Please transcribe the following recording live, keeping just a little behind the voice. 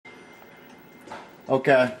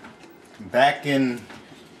Okay, back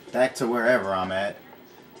to wherever I'm at.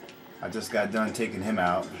 I just got done taking him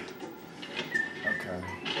out. Okay.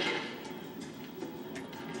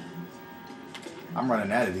 I'm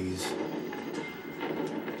running out of these.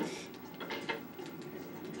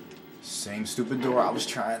 Same stupid door I was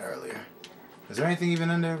trying earlier. Is there anything even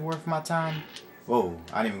in there worth my time? Whoa,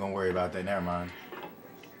 I ain't even gonna worry about that. Never mind.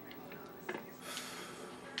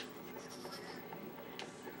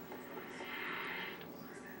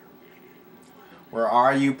 Where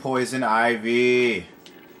are you, Poison Ivy?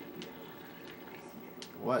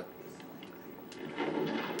 What?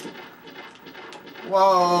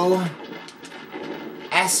 Whoa!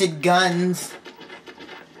 Acid guns!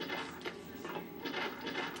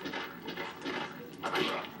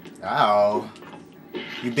 Ow.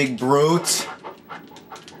 You big brute.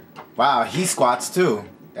 Wow, he squats too.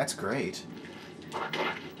 That's great.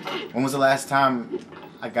 When was the last time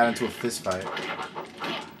I got into a fist fight?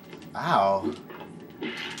 Ow.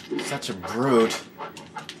 Such a brute.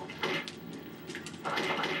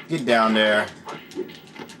 Get down there.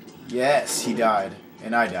 Yes, he died.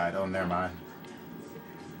 And I died. Oh, never mind.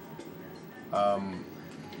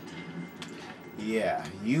 Yeah,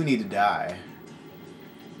 you need to die.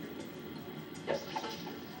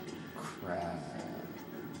 Crap.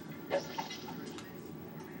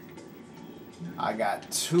 I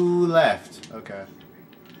got 2 left. Okay.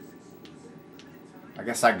 I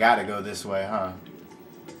guess I gotta go this way, huh?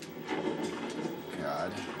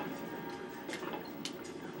 God.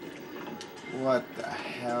 What the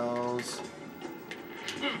hells?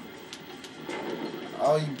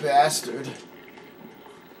 Oh, you bastard.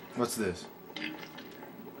 What's this?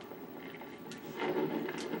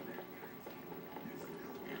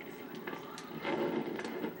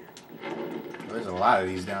 There's a lot of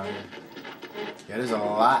these down here. Yeah, there's a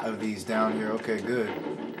lot of these down here. Okay, good.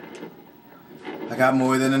 I got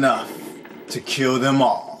more than enough to kill them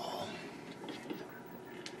all.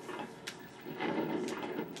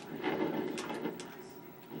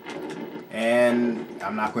 And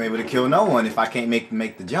I'm not going to be able to kill no one if I can't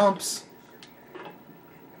make the jumps.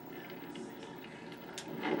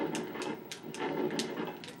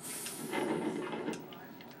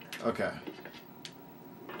 Okay.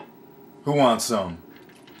 Who wants some?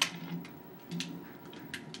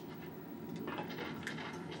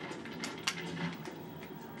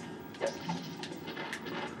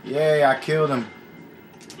 Yay, I killed him.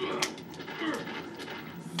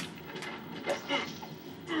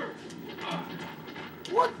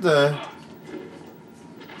 What the?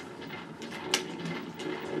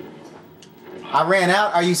 I ran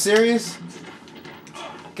out? Are you serious?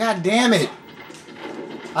 God damn it.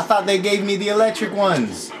 I thought they gave me the electric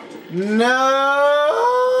ones. No!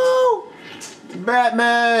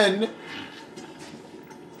 Batman!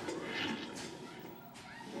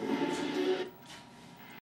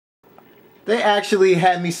 They actually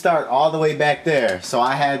had me start all the way back there, so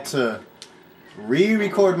I had to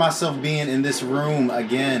re-record myself being in this room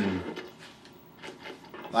again.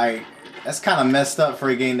 Like, that's kind of messed up for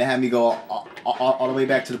a game to have me go all the way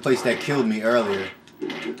back to the place that killed me earlier.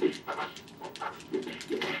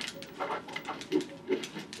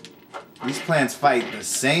 These plants fight the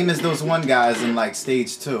same as those one guys in like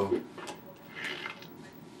stage 2.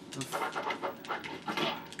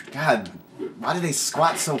 God, why do they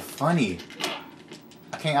squat so funny?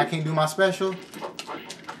 I can't do my special.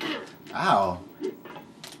 Ow.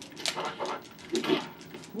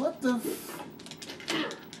 What the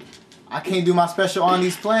I can't do my special on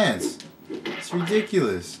these plants. It's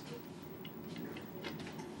ridiculous.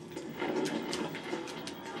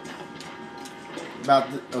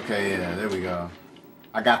 Okay, yeah, there we go.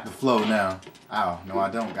 I got the flow now. Ow, no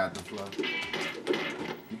I don't got the flow.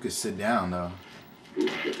 You could sit down though.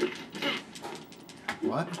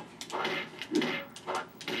 What?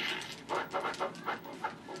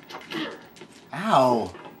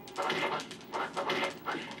 Ow!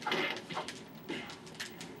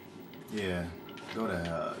 Yeah, go to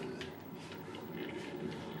hell.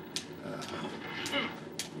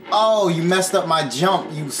 Oh, you messed up my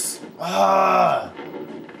jump, you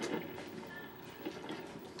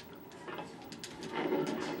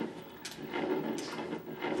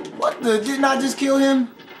What the? Didn't I just kill him?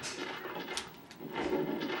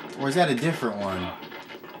 Or is that a different one?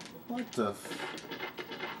 What the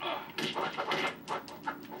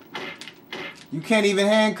You can't even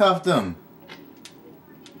handcuff them.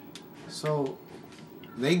 So,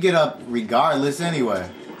 they get up regardless anyway.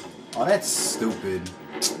 Oh, that's stupid.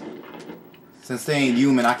 Since they ain't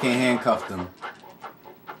human, I can't handcuff them.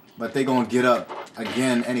 But they gonna get up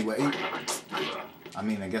again anyway. I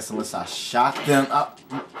mean, I guess unless I shot them up.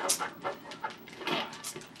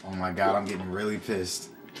 my god, I'm getting really pissed.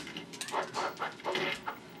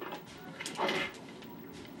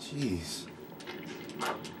 Jeez.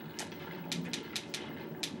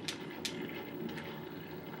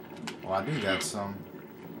 Well, I do got some.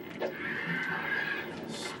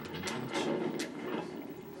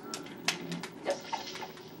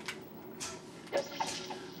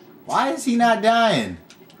 Why is he not dying?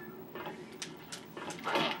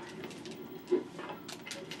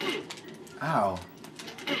 Ow.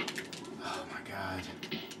 Oh my god.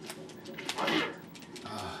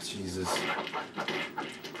 Oh, Jesus.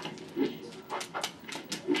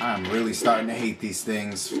 I'm really starting to hate these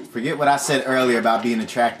things. Forget what I said earlier about being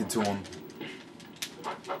attracted to them.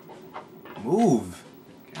 Move.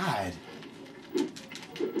 God.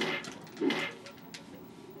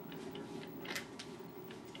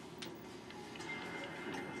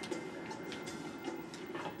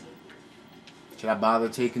 Should I bother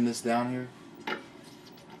taking this down here?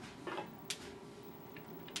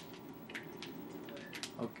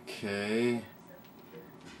 Okay.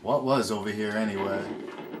 What was over here anyway?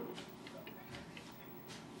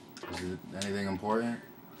 Is it anything important?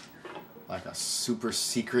 Like a super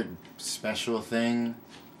secret special thing?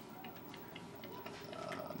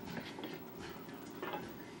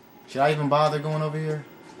 Should I even bother going over here?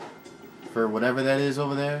 For whatever that is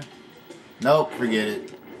over there? Nope, forget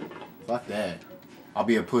it. Fuck that. I'll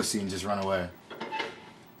be a pussy and just run away.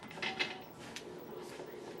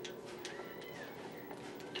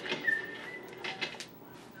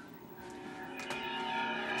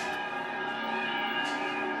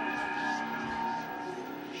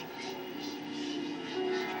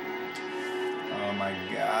 Oh my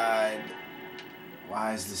god.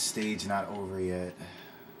 Why is the stage not over yet?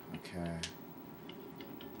 Okay.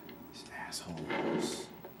 These assholes.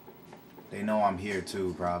 They know I'm here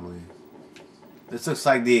too, probably. This looks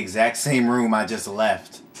like the exact same room I just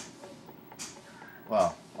left.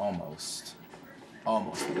 Well, almost.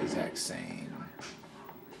 Almost the exact same.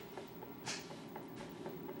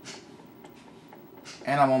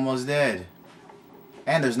 And I'm almost dead.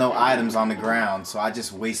 And there's no items on the ground, so I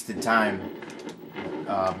just wasted time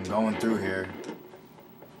going through here.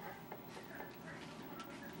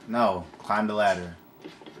 No, climb the ladder.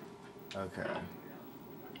 Okay.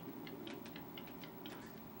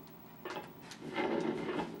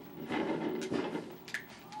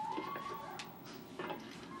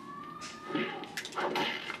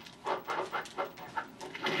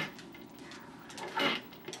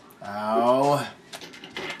 Ow.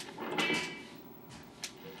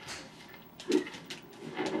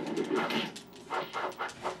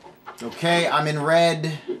 Okay, I'm in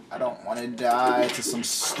red. I don't want to die to some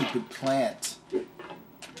stupid plant.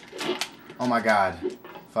 Oh my god.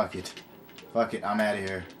 Fuck it. Fuck it, I'm out of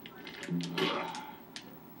here.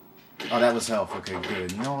 Oh, that was health. Okay,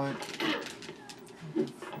 good. You know what?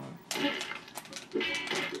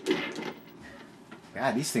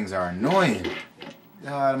 God, these things are annoying. Get the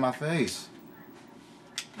hell out of my face.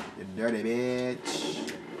 You dirty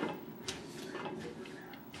bitch.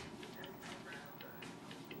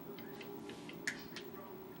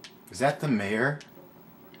 Is that the mayor?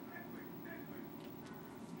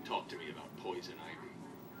 Talk to me about poison ivy.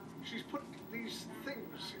 She's put these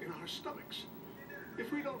things in our stomachs.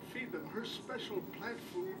 If we don't feed them her special plant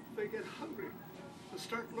food, they get hungry and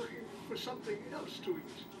start looking for something else to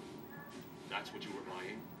eat. That's what you were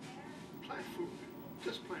buying? Plant food.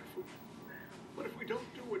 Just plant food. But if we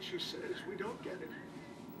don't do what she says, we don't get it.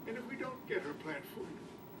 And if we don't get her plant food,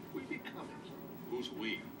 we become it. Who's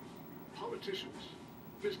we? Politicians.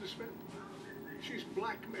 Businessmen. She's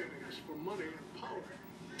blackmailing us for money and power.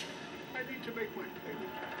 I need to make my payment.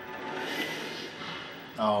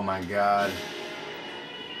 Oh my god.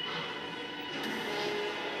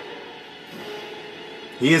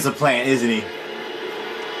 He is a plant, isn't he?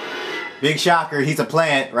 Big shocker, he's a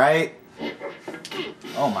plant, right?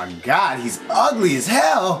 Oh my god, he's ugly as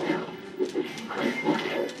hell!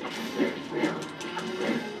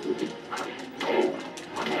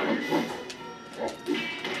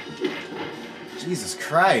 Jesus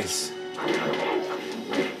Christ.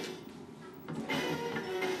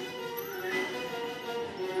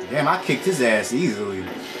 Damn, I kicked his ass easily.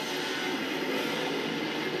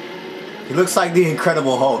 He looks like the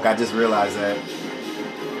Incredible Hulk, I just realized that.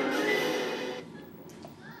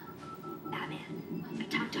 Batman, I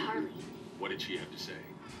talked to Harley. What did she have to say?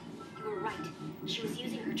 You were right. She was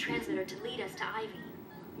using her transmitter to lead us to Ivy.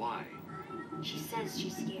 Why? She says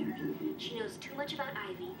she's scared. She knows too much about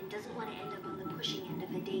Ivy and doesn't want to end up on the pushing end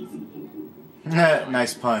of a daisy.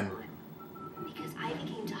 Nice pun. Because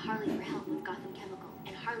Ivy came to Harley for help with Gotham Chemical,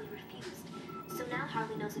 and Harley refused. So now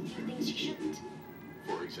Harley knows a few things she shouldn't.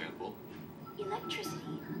 For example?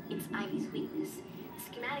 Electricity. It's Ivy's weakness.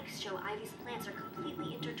 Schematics show Ivy's plants are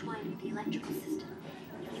completely intertwined with the electrical system.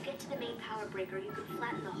 If you get to the main power breaker, you can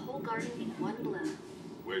flatten the whole garden in one blow.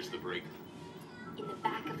 Where's the breaker? In the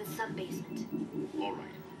back of the sub-basement. All right.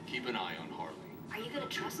 Keep an eye on Harley. Are you gonna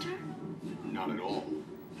trust her? Not at all.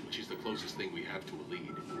 But she's the closest thing we have to a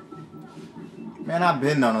lead. Man, I've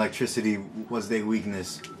been on electricity was their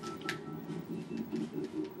weakness.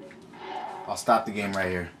 I'll stop the game right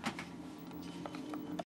here.